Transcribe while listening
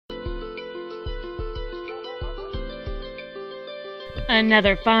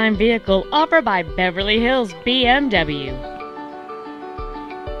Another fine vehicle offered by Beverly Hills BMW.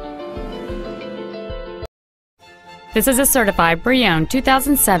 This is a certified pre-owned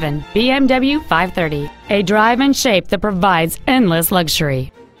 2007 BMW 530, a drive and shape that provides endless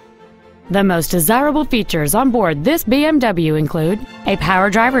luxury. The most desirable features on board this BMW include a power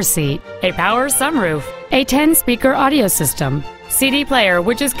driver's seat, a power sunroof, a 10-speaker audio system, CD player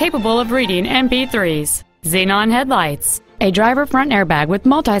which is capable of reading MP3s, xenon headlights, a driver front airbag with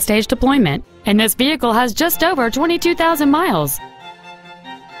multi-stage deployment, and this vehicle has just over 22,000 miles.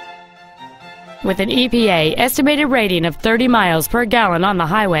 With an EPA estimated rating of 30 miles per gallon on the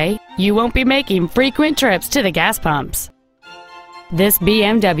highway, you won't be making frequent trips to the gas pumps. This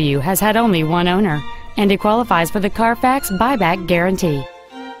BMW has had only one owner, and it qualifies for the Carfax buyback guarantee.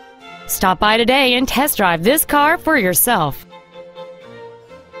 Stop by today and test drive this car for yourself.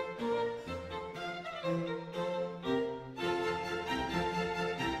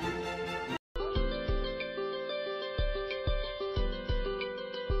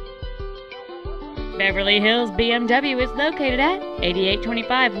 Beverly Hills BMW is located at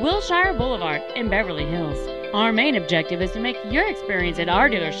 8825 Wilshire Boulevard in Beverly Hills. Our main objective is to make your experience at our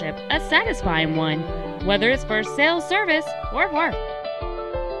dealership a satisfying one, whether it's for sales, service, or work.